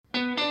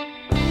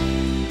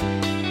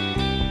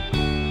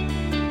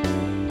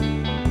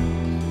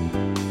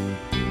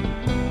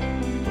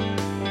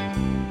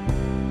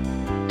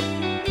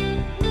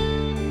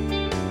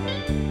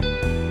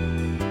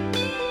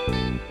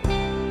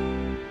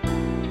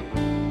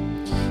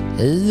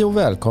Hej och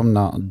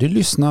välkomna. Du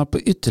lyssnar på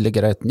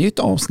ytterligare ett nytt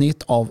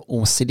avsnitt av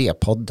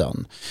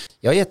OCD-podden.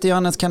 Jag heter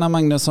Johannes Kanna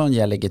Magnusson,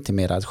 jag är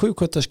legitimerad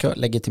sjuksköterska,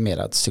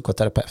 legitimerad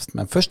psykoterapeut.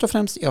 Men först och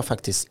främst är jag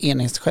faktiskt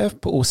enhetschef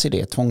på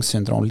OCD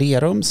tvångssyndrom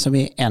Lerum, som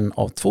är en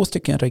av 2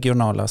 stycken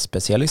regionala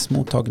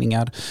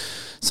specialistmottagningar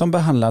som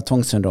behandlar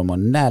tvångssyndrom och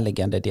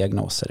närliggande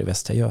diagnoser i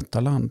Västra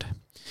Götaland.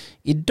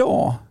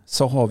 Idag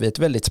så har vi ett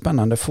väldigt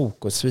spännande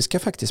fokus. Vi ska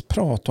faktiskt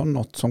prata om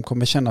något som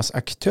kommer kännas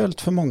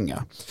aktuellt för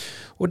många.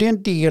 Och det är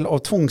en del av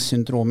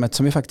tvångssyndromet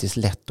som är faktiskt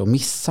lätt att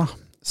missa.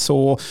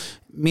 Så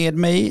med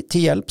mig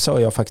till hjälp så har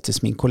jag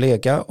faktiskt min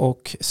kollega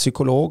och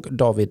psykolog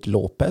David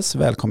Lopes.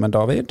 Välkommen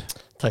David.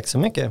 Tack så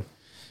mycket.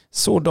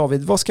 Så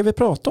David, vad ska vi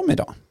prata om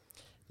idag?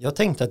 Jag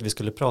tänkte att vi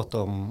skulle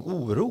prata om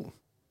oro.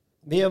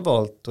 Vi har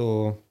valt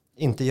att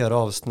inte göra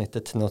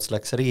avsnittet till något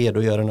slags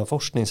redogörande av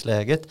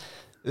forskningsläget,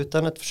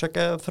 utan att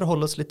försöka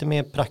förhålla oss lite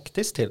mer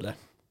praktiskt till det.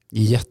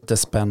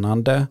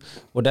 Jättespännande.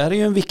 Och det är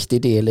ju en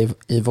viktig del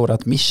i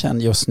vårat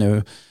mission just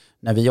nu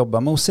när vi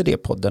jobbar med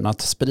OCD-podden,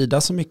 att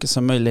sprida så mycket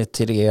som möjligt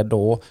till er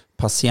då,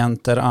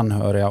 patienter,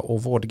 anhöriga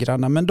och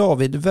vårdgrannar. Men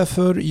David,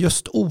 varför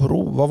just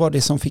oro? Vad var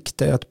det som fick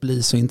dig att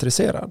bli så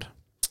intresserad?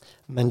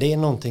 Men det är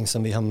någonting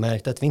som vi har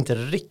märkt att vi inte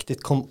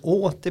riktigt kom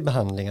åt i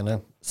behandlingarna,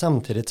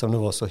 samtidigt som det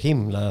var så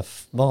himla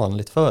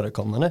vanligt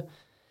förekommande.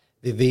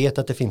 Vi vet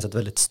att det finns ett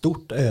väldigt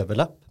stort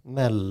överlapp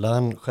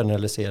mellan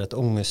generaliserat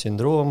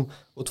ångestsyndrom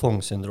och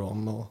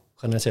tvångssyndrom. Och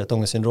generaliserat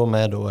ångestsyndrom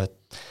är då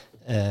ett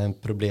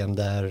problem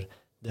där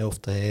det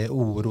ofta är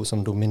oro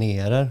som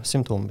dominerar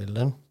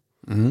symptombilden.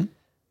 Mm.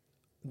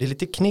 Det är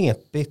lite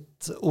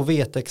knepigt att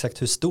veta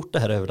exakt hur stort det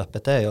här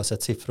överlappet är. Jag har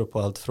sett siffror på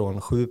allt från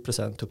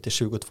 7% upp till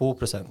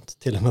 22%,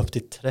 till och med upp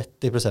till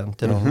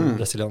 30% i någon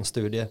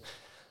resiliensstudie.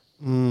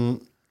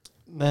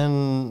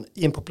 Men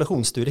i en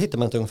populationsstudie hittar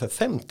man att ungefär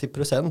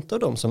 50% av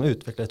de som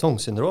utvecklar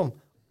tvångssyndrom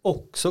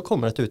också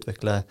kommer att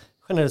utveckla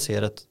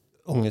generaliserat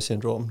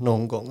ångestsyndrom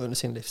någon gång under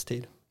sin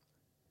livstid.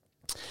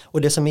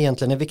 Och det som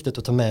egentligen är viktigt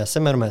att ta med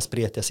sig med de här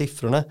spretiga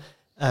siffrorna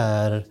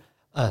är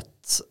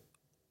att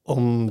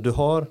om du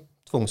har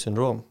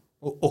tvångssyndrom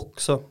och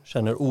också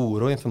känner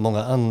oro inför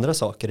många andra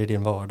saker i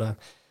din vardag,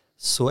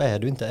 så är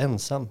du inte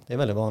ensam. Det är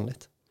väldigt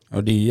vanligt.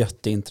 Ja, det är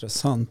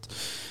jätteintressant.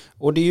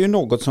 Och det är ju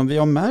något som vi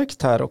har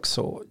märkt här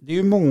också. Det är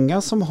ju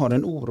många som har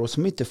en oro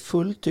som inte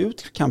fullt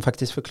ut kan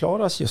faktiskt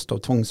förklaras just av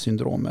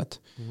tvångssyndromet.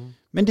 Mm.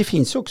 Men det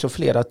finns ju också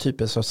flera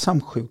typer av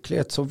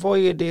samsjuklighet. Så vad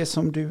är det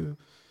som du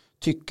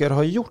tycker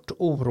har gjort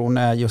oron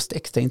är just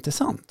extra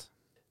intressant?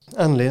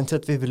 Anledningen till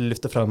att vi vill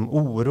lyfta fram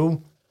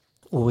oro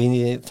och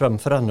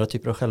framför andra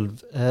typer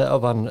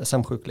av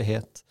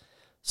samsjuklighet,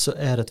 så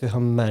är det att vi har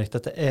märkt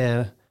att det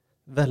är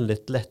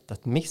väldigt lätt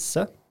att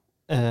missa.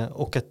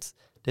 Och att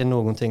det är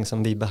någonting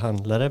som vi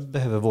behandlare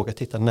behöver våga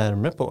titta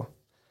närmare på.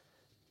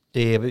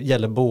 Det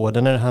gäller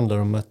både när det handlar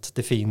om att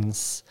det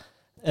finns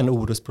en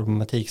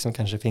orosproblematik som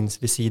kanske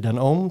finns vid sidan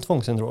om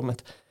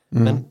tvångssyndromet.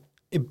 Men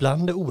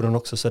ibland är oron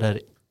också så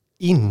där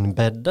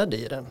inbäddad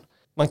i den.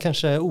 Man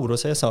kanske oroar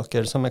sig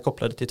saker som är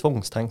kopplade till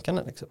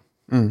tvångstankarna. Liksom.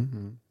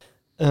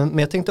 Men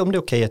jag tänkte om det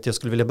är okej att jag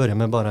skulle vilja börja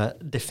med bara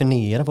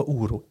definiera vad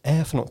oro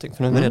är för någonting.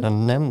 För nu har vi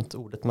redan nämnt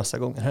ordet massa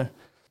gånger här.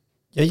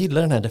 Jag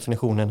gillar den här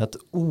definitionen att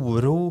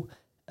oro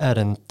är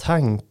en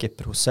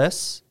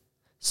tankeprocess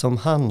som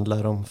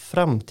handlar om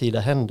framtida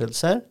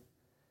händelser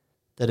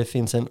där det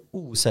finns en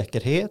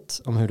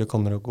osäkerhet om hur det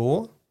kommer att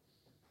gå.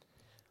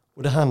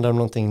 Och det handlar om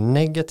någonting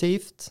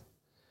negativt,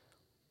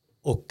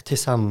 och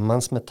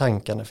tillsammans med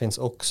tankarna finns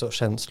också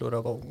känslor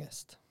av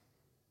ångest.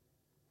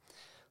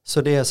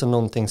 Så det är alltså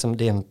någonting som,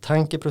 det är en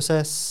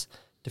tankeprocess,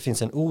 det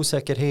finns en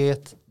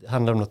osäkerhet, det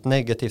handlar om något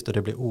negativt och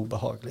det blir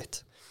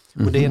obehagligt.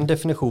 Och det är en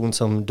definition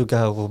som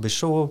Dugao och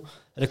Bichot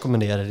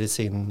rekommenderar i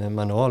sin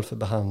manual för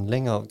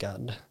behandling av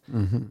GAD.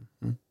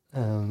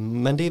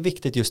 Men det är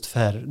viktigt just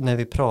för när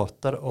vi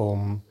pratar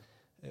om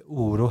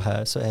oro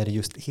här, så är det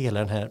just hela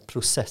den här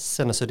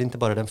processen. Alltså det är inte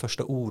bara den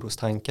första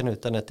orostanken,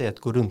 utan att det är att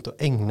gå runt och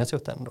ägna sig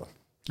åt den då.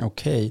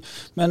 Okej,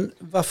 men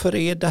varför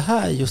är det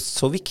här just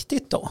så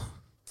viktigt då?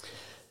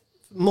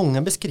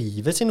 Många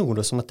beskriver sin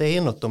oro som att det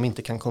är något de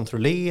inte kan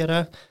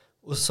kontrollera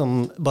och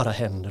som bara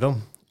händer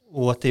dem.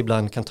 Och att det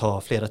ibland kan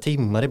ta flera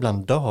timmar,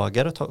 ibland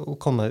dagar att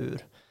komma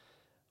ur.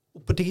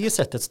 Och på det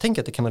sättet så tänker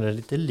jag att det kan vara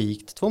lite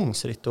likt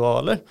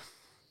tvångsritualer.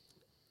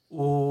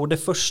 Och det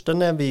första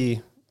när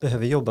vi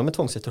behöver jobba med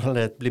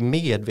tvångsritualer är att bli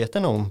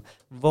medveten om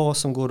vad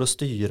som går att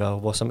styra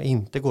och vad som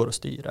inte går att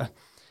styra.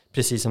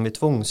 Precis som vid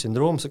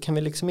tvångssyndrom så kan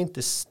vi liksom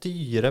inte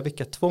styra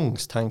vilka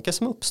tvångstankar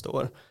som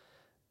uppstår.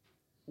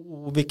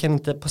 Och vi kan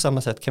inte, på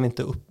samma sätt kan vi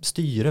inte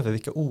styra över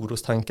vilka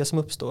orostankar som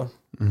uppstår.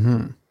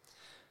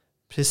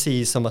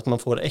 Precis som att man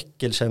får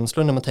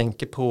äckelkänslor när man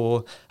tänker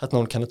på att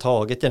någon kan ha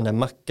tagit den där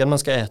mackan man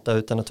ska äta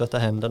utan att tvätta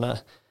händerna.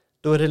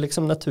 Då är det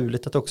liksom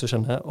naturligt att också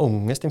känna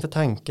ångest inför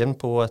tanken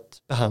på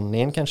att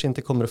behandlingen kanske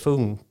inte kommer att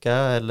funka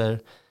eller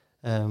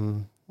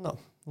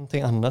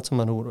någonting annat som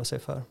man oroar sig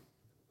för.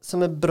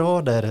 Som är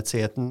bra där att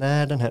se att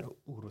när den här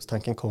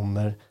orostanken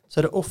kommer, så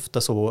är det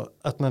ofta så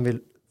att man vill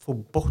få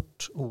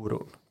bort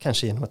oron.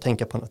 Kanske genom att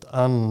tänka på något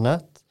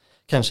annat.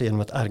 Kanske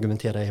genom att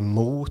argumentera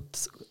emot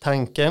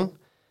tanken.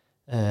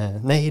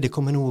 Nej, det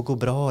kommer nog gå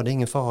bra, det är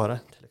ingen fara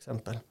till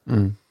exempel.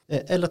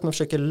 Eller att man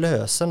försöker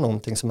lösa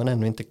någonting som man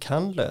ännu inte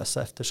kan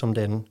lösa eftersom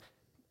det är en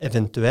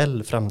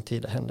eventuell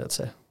framtida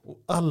händelse. Och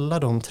alla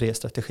de 3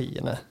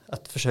 strategierna,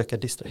 att försöka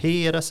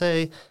distrahera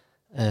sig,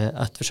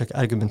 att försöka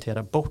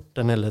argumentera bort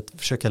den eller att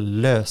försöka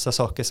lösa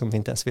saker som vi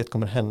inte ens vet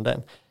kommer hända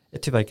än, är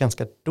tyvärr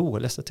ganska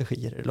dåliga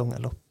strategier i det långa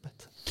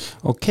loppet.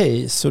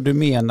 Okej, så du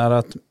menar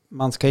att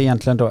man ska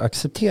egentligen då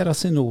acceptera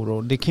sin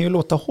oro. Det kan ju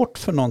låta hårt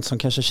för någon som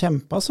kanske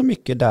kämpar så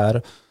mycket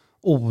där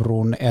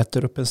oron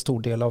äter upp en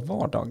stor del av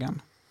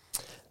vardagen.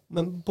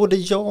 Men både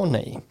ja och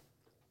nej.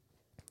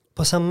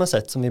 På samma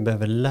sätt som vi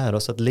behöver lära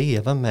oss att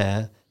leva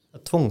med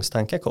att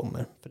tvångstankar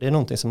kommer, för det är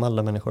någonting som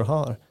alla människor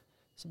har,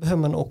 så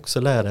behöver man också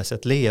lära sig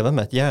att leva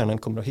med att hjärnan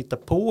kommer att hitta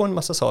på en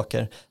massa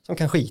saker som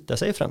kan skita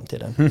sig i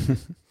framtiden.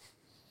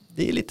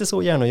 Det är lite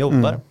så hjärnan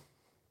jobbar.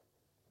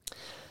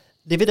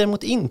 Det vi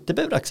däremot inte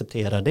behöver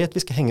acceptera, det är att vi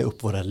ska hänga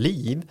upp våra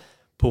liv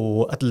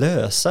på att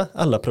lösa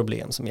alla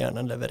problem som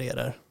hjärnan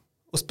levererar.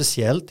 Och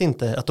speciellt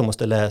inte att de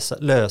måste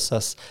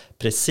lösas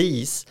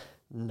precis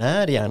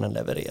när hjärnan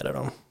levererar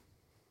dem.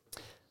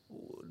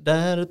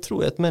 Där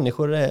tror jag att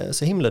människor är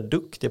så himla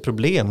duktiga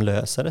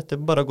problemlösare att det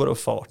bara går av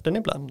farten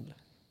ibland.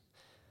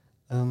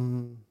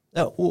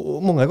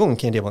 Och många gånger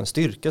kan det vara en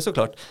styrka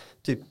såklart.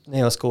 Typ när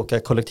jag ska åka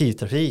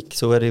kollektivtrafik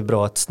så är det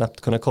bra att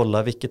snabbt kunna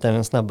kolla vilket är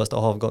den snabbaste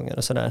avgången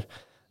och sådär.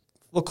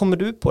 Vad kommer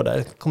du på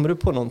där? Kommer du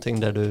på någonting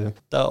där du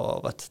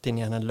av att din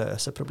hjärna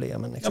löser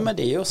problemen? Liksom? Ja, men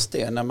det är just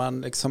det. När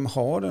man liksom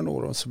har en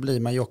oro så blir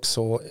man ju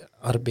också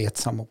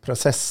arbetsam och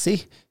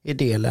processig i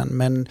delen.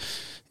 Men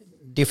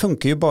det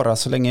funkar ju bara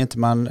så länge inte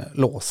man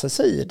låser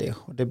sig i det.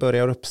 Och det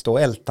börjar uppstå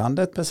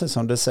ältandet, precis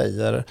som du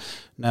säger,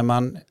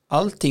 när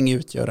allting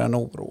utgör en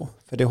oro.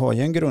 För det har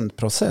ju en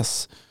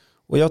grundprocess.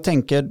 Och jag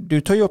tänker,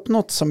 du tar ju upp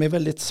något som är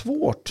väldigt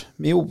svårt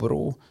med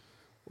oro.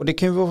 Och det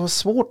kan ju vara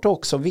svårt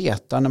också att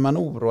veta när man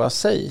oroar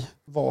sig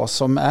vad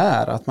som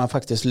är att man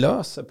faktiskt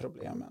löser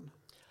problemen.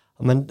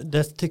 Ja, men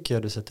det tycker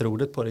jag du sätter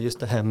ordet på det. Just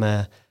det här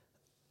med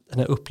den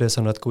här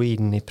upplevelsen att gå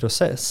in i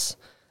process.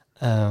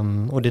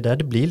 Och det är där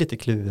det blir lite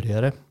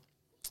klurigare.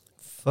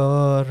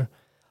 För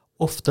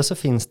ofta så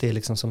finns det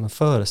liksom som en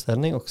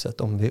föreställning också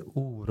att om vi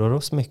oroar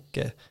oss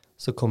mycket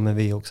så kommer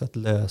vi också att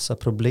lösa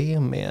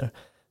problem mer.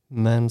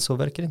 Men så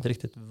verkar det inte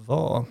riktigt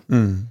vara.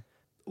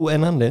 Och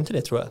en anledning till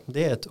det tror jag,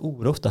 det är att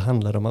oro ofta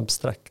handlar om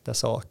abstrakta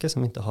saker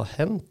som inte har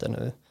hänt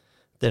ännu.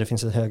 Där det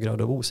finns en hög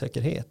grad av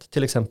osäkerhet.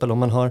 Till exempel om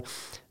man har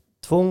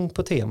tvång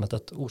på temat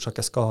att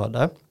orsaka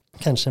skada.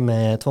 Kanske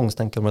med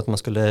tvångstankar om att man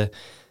skulle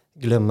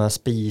glömma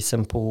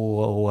spisen på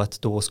och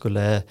att då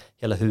skulle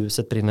hela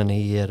huset brinna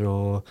ner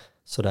och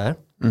sådär.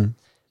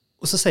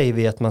 Och så säger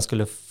vi att man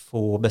skulle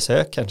få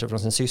besök kanske från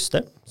sin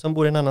syster som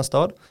bor i en annan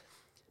stad.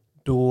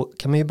 Då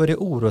kan man ju börja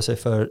oroa sig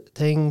för,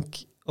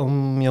 tänk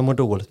om jag mår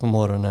dåligt på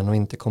morgonen och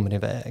inte kommer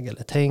iväg.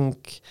 Eller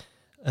tänk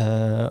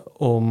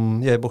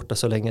om jag är borta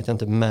så länge att jag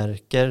inte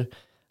märker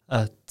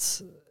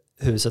att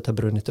huset har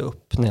brunnit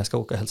upp när jag ska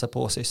åka och hälsa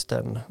på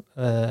systern.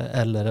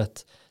 Eller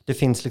att det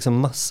finns liksom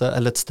massa,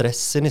 eller att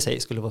stressen i sig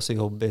skulle vara så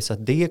jobbig så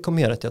att det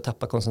kommer göra att jag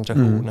tappar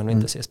koncentrationen och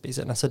inte ser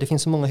spisen. Alltså det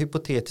finns så många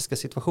hypotetiska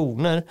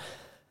situationer.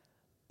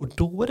 Och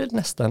då är det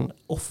nästan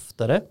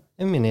oftare,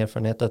 i min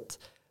erfarenhet, att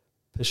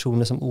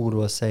personer som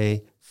oroar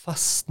sig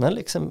fastnar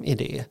liksom i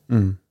det.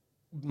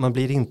 Man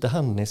blir inte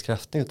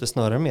handlingskraftig utan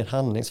snarare mer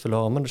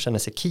handlingsförlamad och känner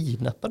sig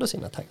kidnappad av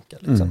sina tankar.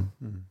 Liksom.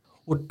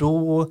 Och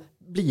då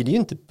blir det ju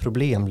inte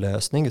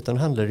problemlösning utan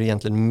handlar det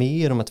egentligen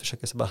mer om att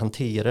försöka så bara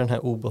hantera den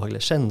här obehagliga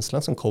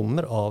känslan som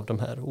kommer av de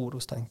här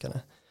orostankarna.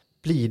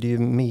 Blir det ju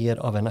mer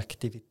av en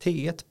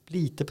aktivitet,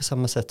 lite på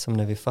samma sätt som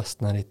när vi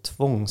fastnar i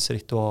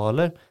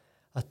tvångsritualer.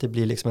 Att det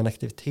blir liksom en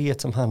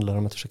aktivitet som handlar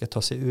om att försöka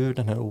ta sig ur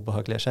den här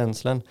obehagliga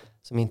känslan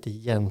som inte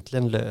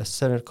egentligen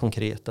löser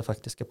konkreta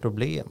faktiska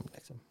problem.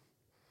 Liksom.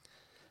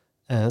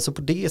 Så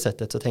på det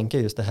sättet så tänker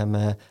jag just det här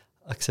med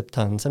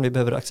acceptansen. Vi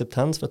behöver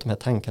acceptans för att de här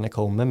tankarna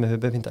kommer, men vi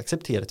behöver inte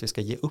acceptera att vi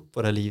ska ge upp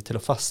våra liv till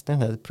att fastna i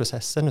den här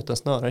processen utan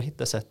snarare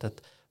hitta sätt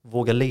att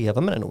våga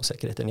leva med den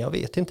osäkerheten. Jag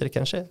vet inte, det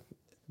kanske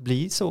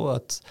blir så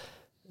att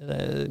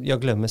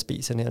jag glömmer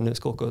spisen när jag nu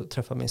ska åka och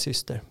träffa min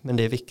syster. Men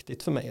det är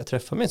viktigt för mig att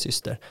träffa min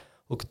syster.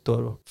 Och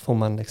då får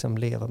man liksom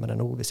leva med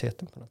den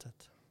ovissheten på något sätt.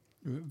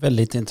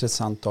 Väldigt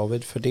intressant,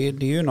 David, för det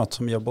är ju något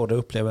som jag både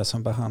upplever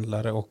som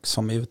behandlare och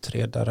som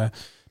utredare.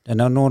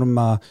 Den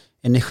enorma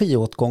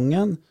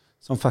energiåtgången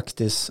som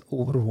faktiskt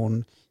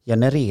oron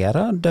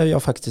genererar, där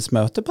jag faktiskt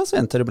möter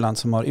patienter ibland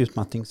som har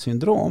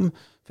utmattningssyndrom.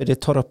 För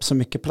det tar upp så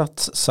mycket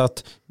plats så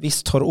att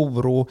visst har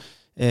oro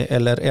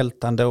eller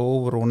ältande och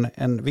oron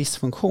en viss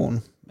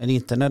funktion, men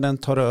inte när den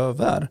tar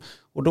över.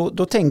 Och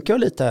då tänker jag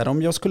lite här,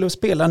 om jag skulle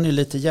spela nu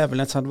lite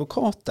djävulens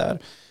advokat där,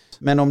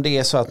 men om det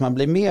är så att man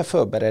blir mer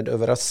förberedd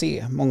över att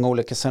se många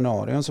olika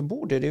scenarion så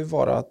borde det ju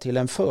vara till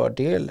en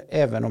fördel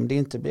även om det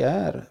inte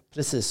blir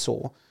precis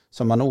så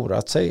som man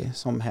oroat sig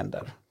som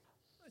händer.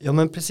 Ja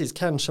men precis,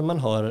 kanske man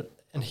har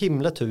en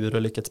himla tur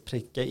och lyckats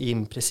pricka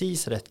in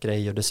precis rätt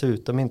grej och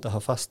dessutom inte har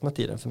fastnat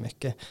i den för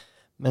mycket.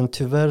 Men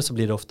tyvärr så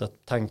blir det ofta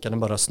att tankarna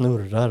bara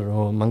snurrar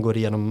och man går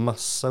igenom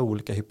massa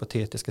olika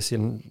hypotetiska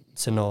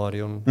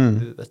scenarion i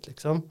huvudet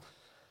liksom.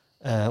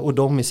 Och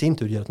de i sin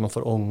tur gör att man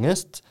får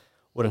ångest.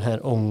 Och den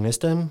här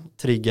ångesten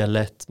triggar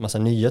lätt massa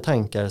nya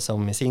tankar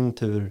som i sin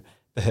tur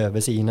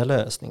behöver sina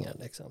lösningar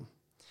liksom.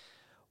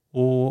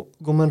 Och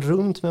går man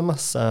runt med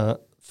massa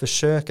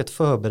försök att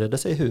förbereda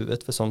sig i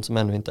huvudet för sånt som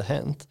ännu inte har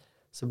hänt,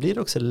 så blir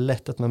det också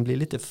lätt att man blir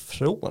lite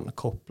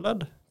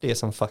frånkopplad det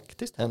som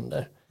faktiskt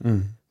händer.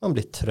 Man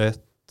blir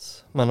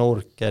trött, man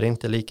orkar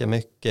inte lika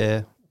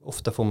mycket,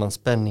 ofta får man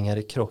spänningar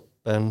i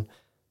kroppen,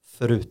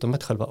 förutom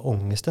att själva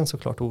ångesten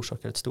såklart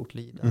orsakar ett stort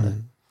lidande.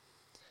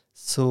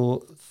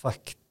 Så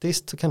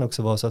faktiskt så kan det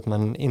också vara så att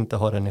man inte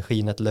har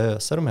energin att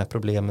lösa de här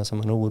problemen som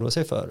man oroar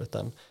sig för,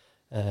 utan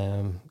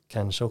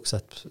kanske också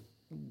att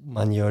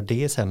man gör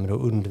det sämre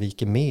och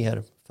undviker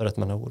mer för att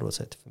man har oroat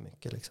sig för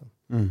mycket liksom.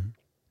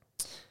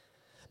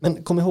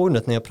 Men kom ihåg nu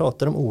att när jag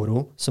pratar om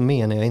oro så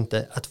menar jag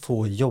inte att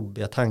få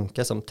jobbiga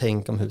tankar som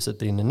tänk om huset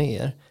brinner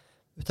ner,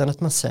 utan att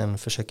man sen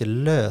försöker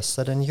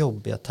lösa den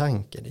jobbiga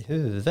tanken i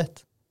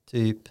huvudet.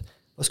 Typ,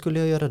 vad skulle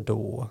jag göra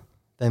då?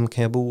 Vem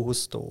kan jag bo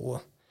hos då?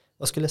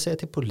 Vad skulle jag säga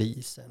till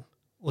polisen?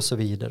 Och så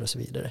vidare och så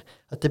vidare.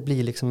 Att det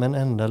blir liksom en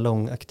enda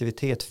lång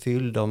aktivitet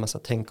fylld av massa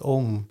tänk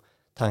om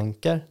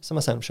tankar som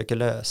man sen försöker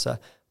lösa,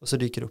 och så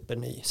dyker upp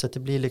en ny. Så att det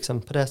blir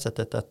liksom på det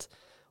sättet att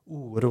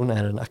oron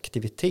är en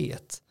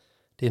aktivitet.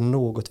 Det är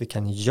något vi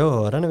kan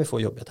göra när vi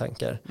får jobbiga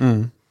tankar.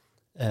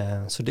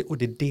 Så det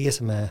är det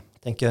som är,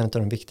 tänker jag, en av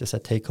de viktigaste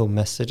take home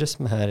messages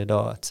med här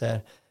idag. Att så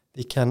här,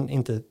 vi kan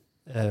inte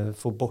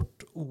få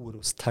bort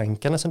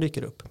orostankarna som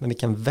dyker upp, men vi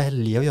kan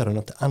välja att göra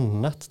något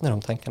annat när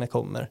de tankarna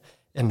kommer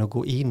än att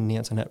gå in i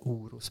en sån här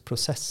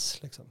orosprocess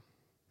liksom.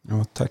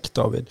 Ja, tack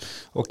David.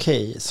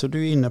 Okej, så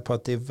du är inne på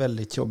att det är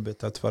väldigt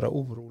jobbigt att vara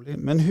orolig.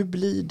 Men hur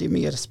blir det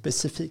mer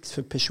specifikt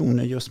för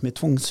personer just med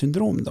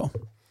tvångssyndrom då?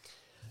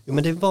 Jo,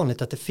 men det är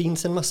vanligt att det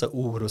finns en massa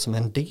oro som är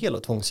en del av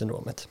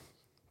tvångssyndromet.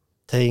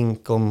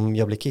 Tänk om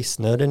jag blir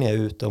kissnödig när jag är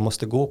ute och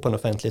måste gå på en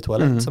offentlig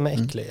toalett som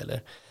är äcklig.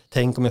 Eller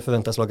tänk om jag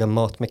förväntas laga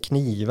mat med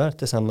knivar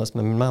tillsammans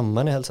med min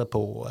mamma när jag hälsar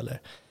på.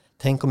 Eller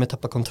tänk om jag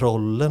tappar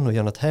kontrollen och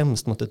gör något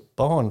hemskt mot ett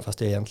barn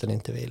fast jag egentligen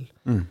inte vill.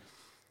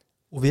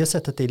 Och vi har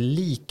sett att det är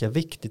lika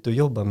viktigt att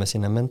jobba med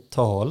sina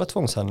mentala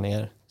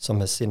tvångshandlingar som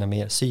med sina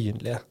mer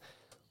synliga.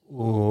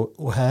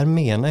 Och här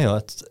menar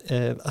jag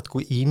att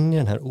gå in i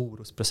den här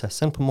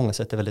orosprocessen på många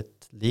sätt är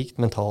väldigt likt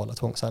mentala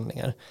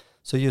tvångshandlingar.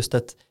 Så just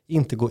att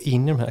inte gå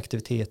in i de här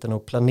aktiviteterna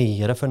och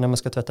planera för när man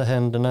ska tvätta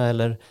händerna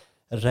eller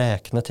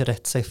räkna till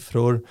rätt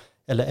siffror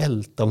eller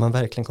älta om man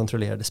verkligen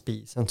kontrollerade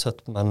spisen så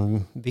att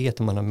man vet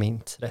om man har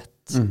minst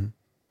rätt.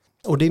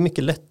 Och det är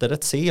mycket lättare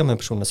att se om en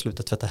person har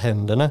slutat tvätta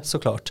händerna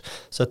såklart.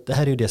 Så att det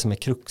här är ju det som är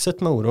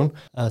kruxet med oron.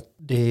 Att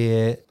det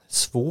är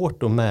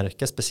svårt att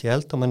märka,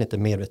 speciellt om man inte är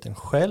medveten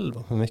själv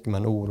om hur mycket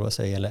man oroar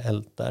sig eller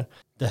ältar.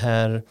 Det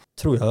här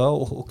tror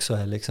jag också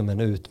är liksom en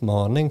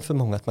utmaning för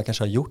många, att man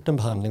kanske har gjort en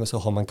behandling och så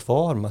har man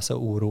kvar massa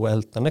oro och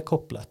ältande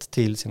kopplat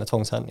till sina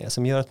tvångshandlingar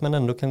som gör att man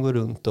ändå kan gå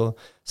runt och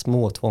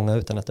småtvånga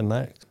utan att det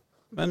märks.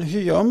 Men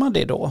hur gör man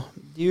det då?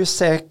 Det är ju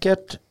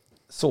säkert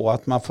så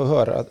att man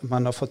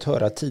har fått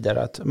höra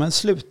tidigare att men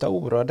sluta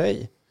oroa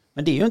dig.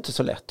 Men det är ju inte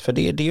så lätt, för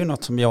det är ju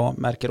något som jag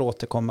märker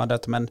återkommande,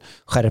 att men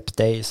skärp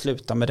dig,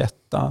 sluta med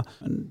detta.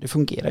 Men det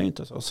fungerar ju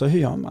inte så. Så hur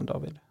gör man,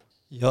 David?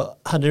 Ja,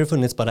 hade det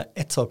funnits bara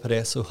ett svar på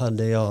det så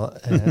hade jag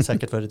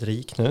säkert varit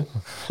rik nu.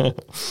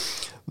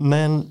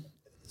 Men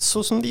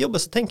så som vi jobbar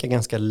så tänker jag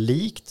ganska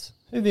likt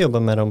hur vi jobbar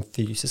med de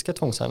fysiska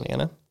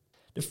tvångshandlingarna.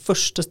 Det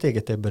första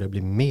steget är att börja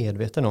bli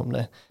medveten om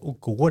det. Och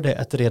går det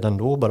att redan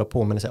då bara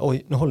påminna sig,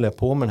 oj, nu håller jag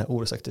på med den här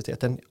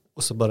orosaktiviteten,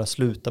 och så bara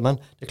slutar man.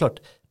 Det är klart,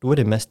 då är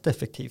det mest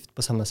effektivt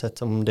på samma sätt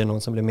som det är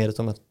någon som blir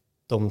medveten om att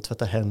de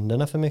tvättar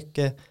händerna för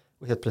mycket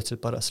och helt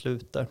plötsligt bara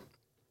slutar.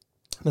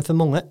 Men för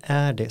många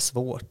är det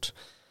svårt.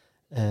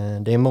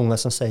 Det är många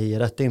som säger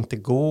att det inte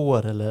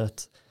går, eller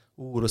att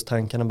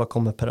orostankarna bara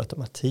kommer per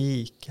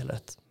automatik, eller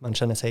att man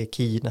känner sig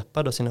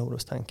kidnappad av sina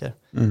orostankar.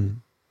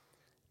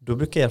 Då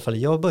brukar i alla fall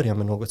jag börja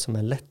med något som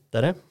är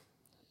lättare.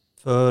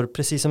 För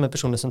precis som en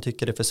person som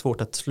tycker det är för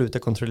svårt att sluta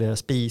kontrollera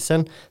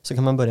spisen, så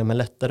kan man börja med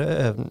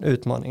lättare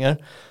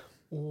utmaningar.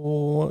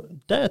 Och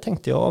där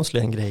tänkte jag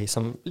avslöja en grej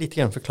som lite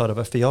grann förklarar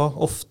varför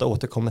jag ofta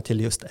återkommer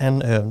till just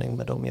en övning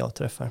med dem jag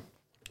träffar.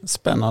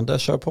 Spännande,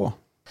 kör på.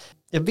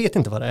 Jag vet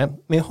inte vad det är,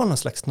 men jag har någon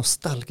slags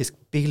nostalgisk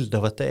bild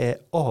av att det är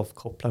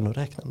avkopplande att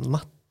räkna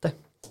matte.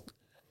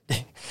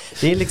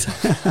 Det är liksom,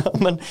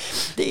 men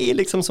det är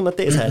liksom som att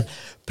det är så här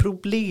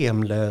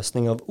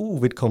problemlösning av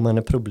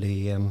ovidkommande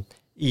problem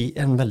i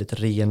en väldigt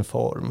ren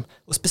form.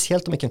 Och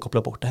speciellt om vi kan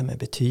koppla bort det här med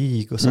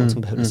betyg och sånt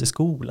som behövdes i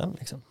skolan.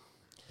 Liksom.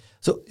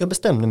 Så jag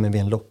bestämde mig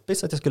vid en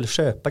loppis att jag skulle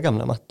köpa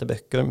gamla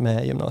matteböcker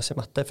med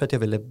gymnasiematte för att jag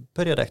ville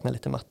börja räkna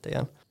lite matte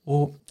igen.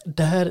 Och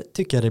där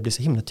tycker jag det blir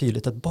så himla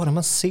tydligt att bara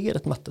man ser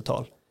ett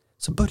mattetal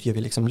så börjar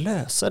vi liksom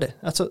lösa det.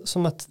 Alltså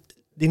som att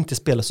det inte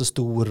spelar så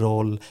stor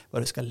roll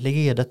vad det ska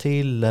leda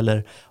till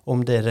eller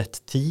om det är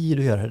rätt tid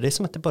att göra det. Det är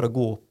som att det bara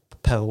går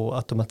på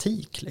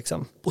automatik.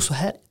 Liksom. Och så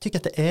här tycker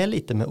jag att det är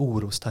lite med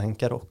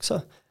orostankar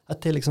också.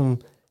 Att det liksom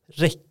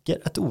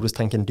räcker att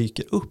orostanken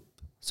dyker upp,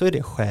 så är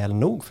det skäl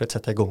nog för att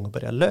sätta igång och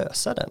börja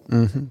lösa den.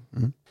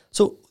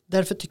 Så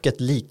därför tycker jag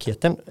att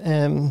likheten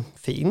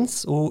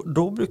finns, och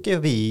då brukar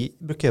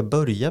jag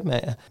börja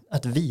med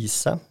att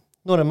visa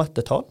några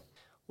mattetal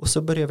och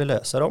så börjar vi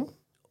lösa dem.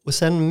 Och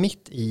sen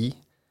mitt i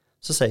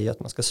så säger jag att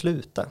man ska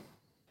sluta.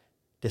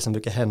 Det som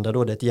brukar hända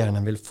då är att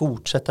hjärnan vill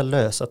fortsätta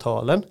lösa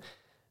talen,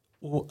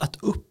 och att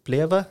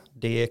uppleva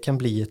det kan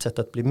bli ett sätt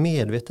att bli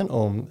medveten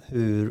om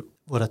hur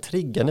våra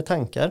triggande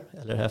tankar,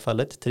 eller i det här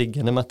fallet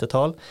triggande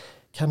mattetal,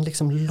 kan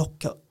liksom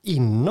locka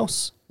in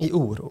oss i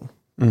oro.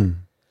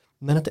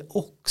 Men att det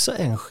också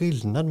är en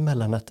skillnad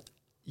mellan att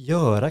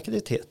göra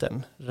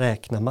aktiviteten,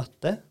 räkna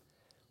matte,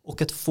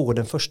 och att få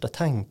den första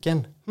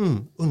tanken,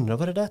 undrar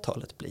vad det där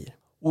talet blir.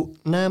 Och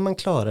när man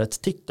klarar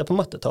att titta på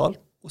mattetal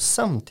och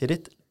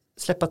samtidigt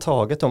släppa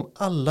taget om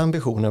alla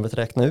ambitioner av att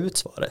räkna ut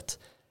svaret,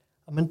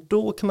 ja, men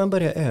då kan man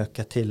börja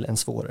öka till en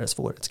svårare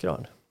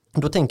svårighetsgrad.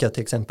 Då tänker jag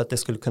till exempel att det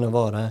skulle kunna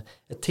vara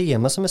ett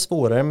tema som är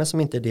svårare men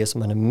som inte är det som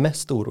man är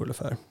mest orolig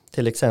för.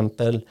 Till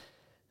exempel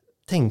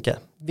tänka,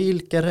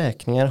 vilka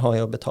räkningar har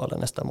jag att betala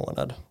nästa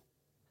månad?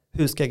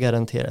 Hur ska jag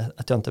garantera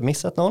att jag inte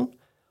missat någon?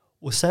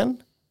 Och sen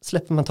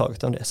släpper man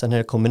taget om det. Sen när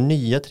det kommer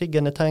nya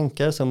triggande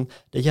tankar som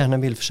det gärna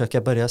vill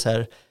försöka börja så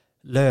här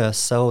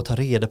lösa och ta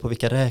reda på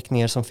vilka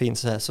räkningar som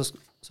finns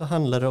så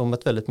handlar det om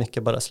att väldigt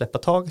mycket bara släppa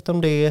taget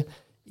om det,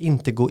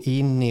 inte gå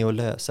in i och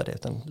lösa det,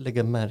 utan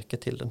lägga märke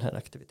till den här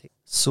aktiviteten.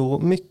 Så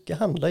mycket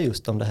handlar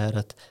just om det här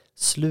att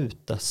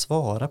sluta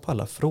svara på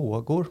alla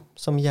frågor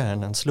som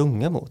hjärnan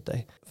slungar mot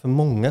dig. För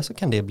många så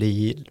kan det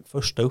bli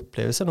första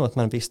upplevelsen då, att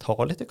man visst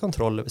har lite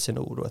kontroll över sin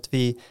oro. Att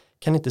vi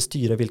kan inte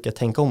styra vilka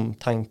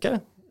tänk-om-tankar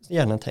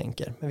hjärnan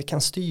tänker, men vi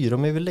kan styra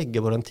om vi vill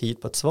lägga vår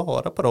tid på att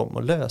svara på dem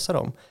och lösa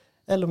dem.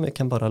 Eller om vi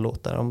kan bara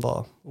låta dem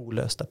vara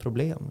olösta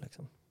problem.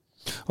 Liksom.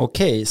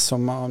 Okej, så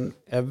man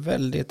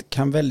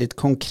kan väldigt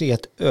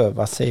konkret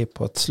öva sig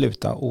på att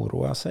sluta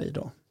oroa sig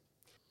då?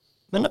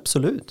 Men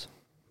absolut.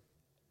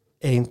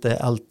 Är inte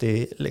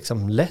alltid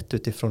liksom lätt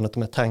utifrån att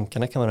de här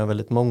tankarna kan vara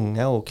väldigt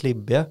många och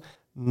klibbiga.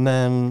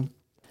 Men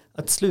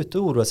att sluta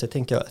oroa sig,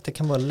 tänker jag, att det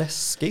kan vara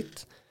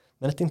läskigt,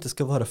 men att det inte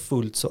ska vara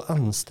fullt så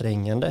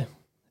ansträngande.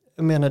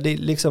 Jag menar, det är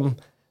liksom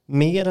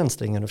mer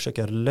ansträngande att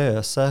försöka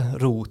lösa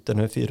roten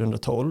över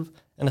 412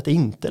 än att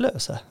inte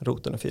lösa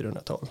roten över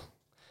 412.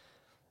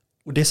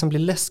 Och det som blir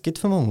läskigt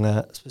för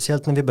många,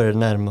 speciellt när vi börjar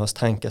närma oss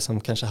tankar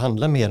som kanske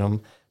handlar mer om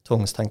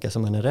tvångstankar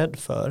som man är rädd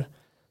för,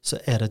 så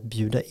är det att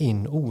bjuda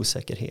in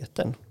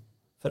osäkerheten.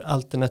 För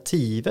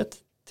alternativet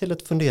till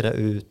att fundera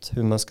ut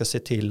hur man ska se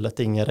till att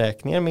inga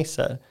räkningar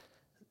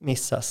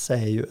missas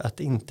är ju att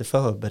inte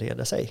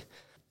förbereda sig.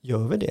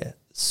 Gör vi det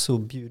så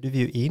bjuder vi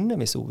ju in en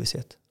viss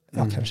ovisshet.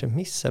 Jag kanske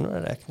missar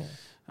några räkningar.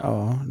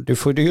 Ja, du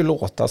får det ju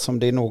låta som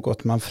det är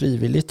något man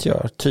frivilligt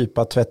gör. Typ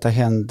att tvätta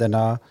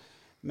händerna.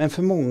 Men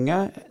för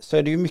många så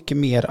är det ju mycket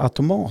mer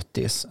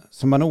automatiskt.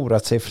 Så man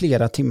oroat sig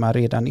flera timmar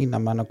redan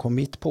innan man har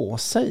kommit på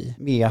sig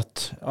med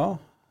att ja,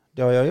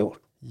 det har jag gjort.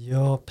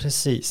 Ja,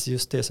 precis.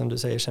 Just det som du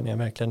säger känner jag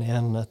verkligen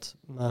igen. Att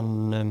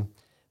man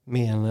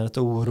menar att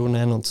oron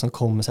är något som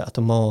kommer så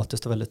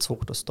automatiskt och väldigt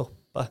svårt att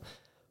stoppa.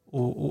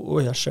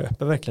 Och jag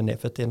köper verkligen det,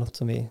 för att det är något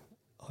som vi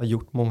har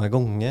gjort många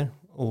gånger.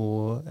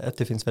 Och att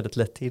det finns väldigt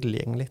lätt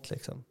tillgängligt.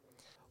 Liksom.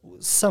 Och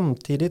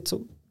samtidigt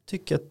så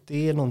tycker jag att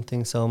det är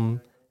någonting som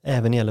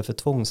även gäller för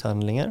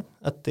tvångshandlingar.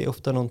 Att det är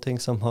ofta någonting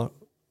som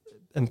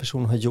en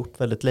person har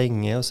gjort väldigt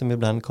länge och som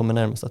ibland kommer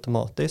närmast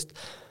automatiskt.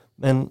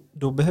 Men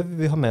då behöver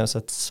vi ha med oss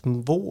att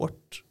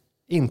svårt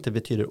inte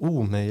betyder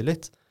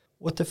omöjligt.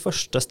 Och att det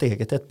första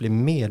steget är att bli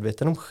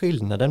medveten om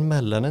skillnaden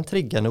mellan en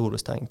triggande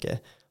orostanke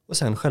och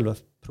sen själva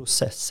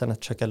processen att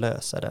försöka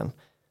lösa den.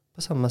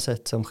 På samma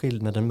sätt som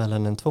skillnaden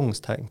mellan en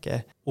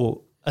tvångstanke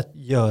och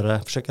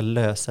att försöka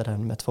lösa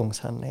den med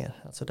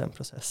tvångshandlingar. Alltså den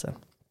processen.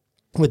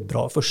 Och ett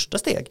bra första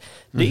steg,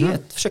 det är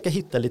att försöka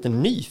hitta lite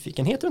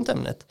nyfikenhet runt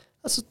ämnet.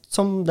 Alltså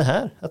som det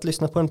här, att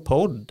lyssna på en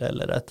podd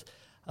eller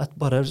att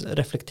bara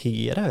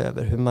reflektera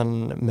över hur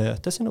man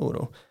möter sin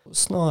oro.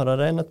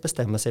 Snarare än att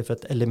bestämma sig för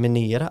att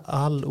eliminera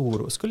all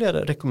oro skulle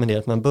jag rekommendera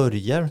att man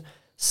börjar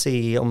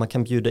se om man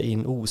kan bjuda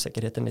in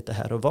osäkerheten lite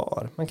här och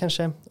var. Man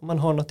kanske, om man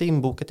har något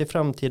inbokat i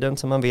framtiden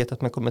som man vet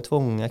att man kommer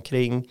tvånga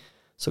kring,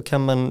 så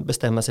kan man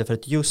bestämma sig för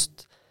att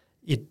just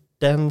i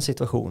den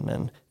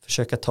situationen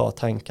försöka ta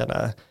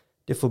tankarna,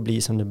 det får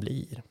bli som det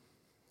blir.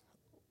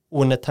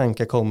 Och när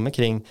tankar kommer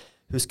kring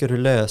hur ska du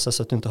lösa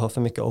så att du inte har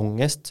för mycket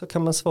ångest, så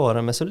kan man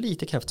svara med så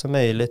lite kraft som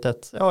möjligt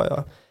att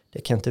ja, det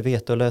kan jag inte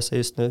veta att lösa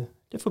just nu.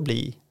 Det får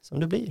bli som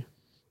det blir.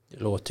 Det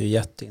låter ju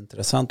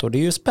jätteintressant, och det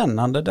är ju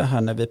spännande det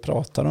här när vi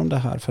pratar om det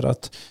här, för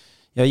att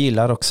jag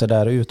gillar också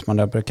där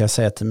utmaningar. Jag brukar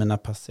säga till mina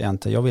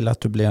patienter, jag vill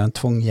att du blir en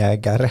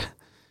tvångjägare.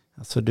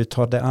 Alltså du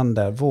tar det an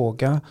där,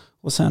 våga,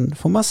 och sen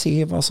får man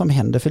se vad som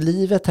händer, för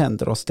livet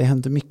händer oss, det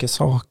händer mycket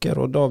saker.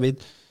 Och David,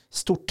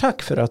 stort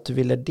tack för att du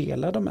ville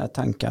dela de här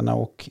tankarna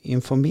och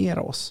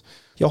informera oss.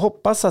 Jag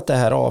hoppas att det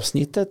här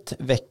avsnittet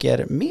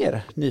väcker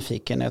mer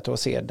nyfikenhet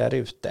hos er där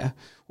ute.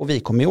 Och vi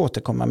kommer ju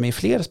återkomma med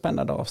fler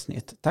spännande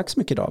avsnitt. Tack så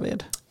mycket,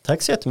 David.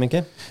 Tack så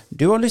jättemycket.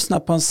 Du har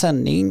lyssnat på en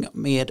sändning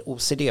med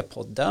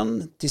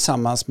OCD-podden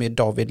tillsammans med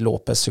David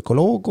Lopes,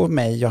 psykolog, och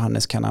mig,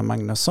 Johannes Kanna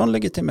Magnusson,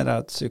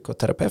 legitimerad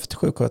psykoterapeut,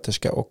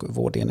 sjuksköterska och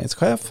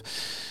vårdenhetschef,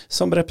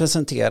 som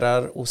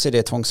representerar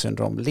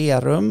OCD-tvångssyndrom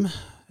Lerum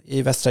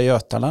i Västra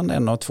Götaland,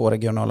 en av 2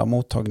 regionala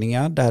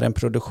mottagningar. Det här är en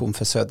produktion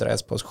för Södra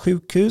Älvsborgs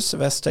sjukhus,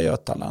 Västra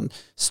Götaland.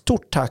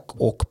 Stort tack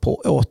och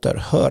på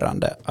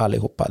återhörande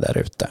allihopa där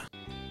ute.